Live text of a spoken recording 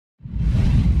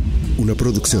una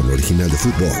producción original de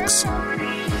Footbox.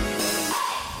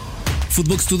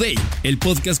 Footbox Today, el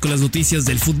podcast con las noticias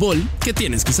del fútbol que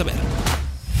tienes que saber.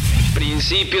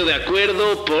 Principio de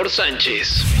acuerdo por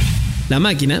Sánchez. La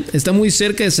máquina está muy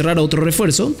cerca de cerrar otro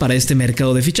refuerzo para este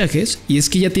mercado de fichajes, y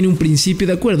es que ya tiene un principio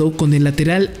de acuerdo con el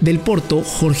lateral del Porto,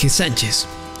 Jorge Sánchez.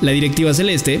 La directiva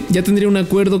celeste ya tendría un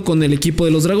acuerdo con el equipo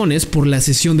de los Dragones por la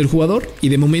cesión del jugador, y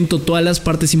de momento todas las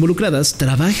partes involucradas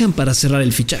trabajan para cerrar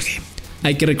el fichaje.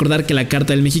 Hay que recordar que la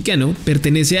carta del mexicano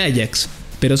pertenece a Ajax,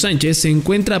 pero Sánchez se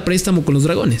encuentra a préstamo con los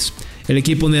Dragones. El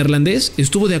equipo neerlandés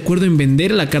estuvo de acuerdo en vender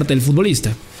la carta del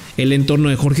futbolista. El entorno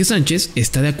de Jorge Sánchez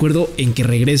está de acuerdo en que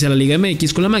regrese a la Liga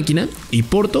MX con la máquina, y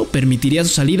Porto permitiría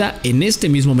su salida en este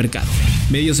mismo mercado.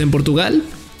 Medios en Portugal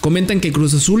comentan que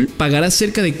Cruz Azul pagará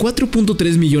cerca de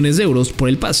 4.3 millones de euros por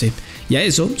el pase, y a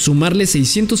eso sumarle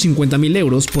 650.000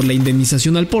 euros por la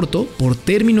indemnización al Porto por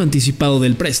término anticipado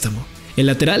del préstamo. El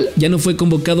lateral ya no fue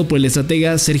convocado por el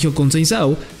estratega Sergio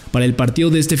Conceição para el partido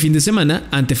de este fin de semana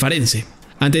ante Farense.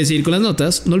 Antes de seguir con las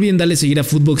notas, no olviden darle seguir a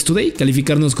Footbox Today,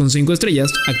 calificarnos con 5 estrellas,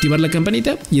 activar la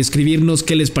campanita y escribirnos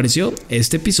qué les pareció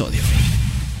este episodio.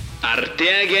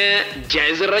 Arteaga ya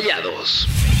es de Rayados.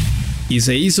 Y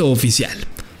se hizo oficial.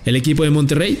 El equipo de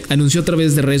Monterrey anunció a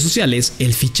través de redes sociales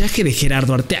el fichaje de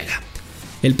Gerardo Arteaga.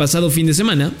 El pasado fin de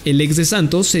semana, el ex de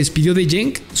Santos se despidió de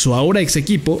Genk, su ahora ex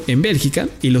equipo, en Bélgica,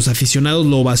 y los aficionados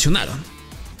lo ovacionaron.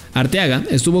 Arteaga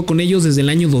estuvo con ellos desde el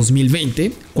año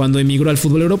 2020, cuando emigró al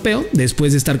fútbol europeo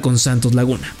después de estar con Santos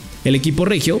Laguna. El equipo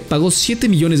regio pagó $7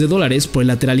 millones por el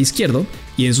lateral izquierdo,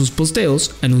 y en sus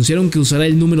posteos anunciaron que usará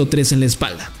el número 3 en la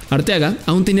espalda. Arteaga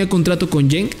aún tenía contrato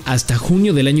con Genk hasta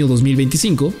junio del año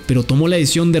 2025, pero tomó la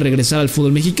decisión de regresar al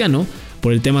fútbol mexicano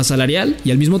por el tema salarial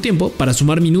y al mismo tiempo para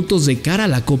sumar minutos de cara a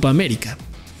la Copa América.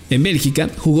 En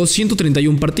Bélgica jugó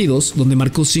 131 partidos, donde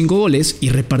marcó 5 goles y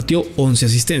repartió 11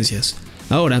 asistencias.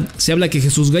 Ahora se habla que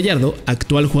Jesús Gallardo,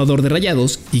 actual jugador de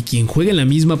Rayados y quien juega en la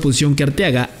misma posición que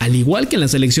Arteaga, al igual que en la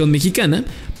selección mexicana,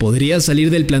 podría salir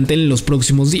del plantel en los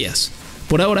próximos días.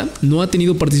 Por ahora no ha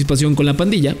tenido participación con la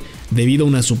pandilla debido a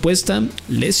una supuesta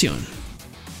lesión.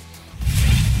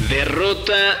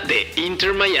 Derrota de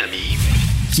Inter Miami.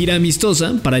 Gira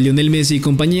amistosa para Lionel Messi y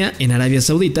compañía en Arabia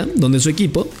Saudita, donde su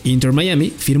equipo, Inter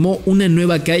Miami, firmó una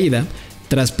nueva caída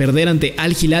tras perder ante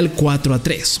Al Hilal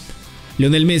 4-3.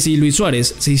 Lionel Messi y Luis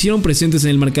Suárez se hicieron presentes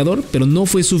en el marcador, pero no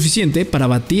fue suficiente para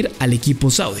batir al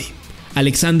equipo saudí.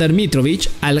 Alexander Mitrovic,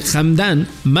 Al-Hamdan,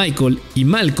 Michael y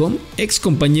Malcolm, ex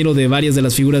compañero de varias de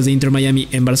las figuras de Inter Miami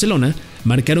en Barcelona,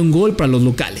 marcaron gol para los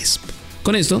locales.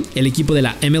 Con esto, el equipo de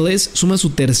la MLS suma su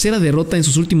tercera derrota en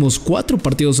sus últimos 4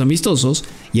 partidos amistosos,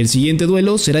 y el siguiente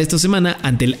duelo será esta semana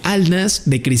ante el Al-Nassr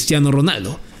de Cristiano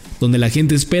Ronaldo, donde la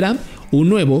gente espera un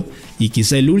nuevo y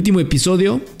quizá el último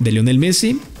episodio de Lionel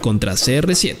Messi contra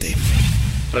CR7.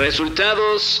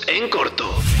 Resultados en corto.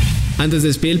 Antes de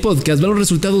despedir el podcast, van los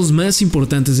resultados más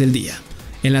importantes del día.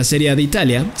 En la Serie A de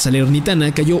Italia,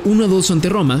 Salernitana cayó 1-2 ante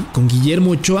Roma, con Guillermo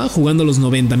Ochoa jugando los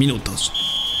 90 minutos.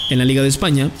 En la Liga de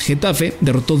España, Getafe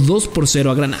derrotó 2-0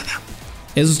 a Granada.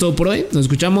 Eso es todo por hoy, nos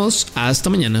escuchamos hasta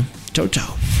mañana. Chao,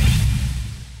 chao.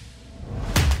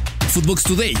 Footbox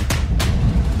Today,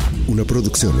 una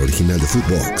producción original de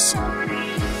Footbox.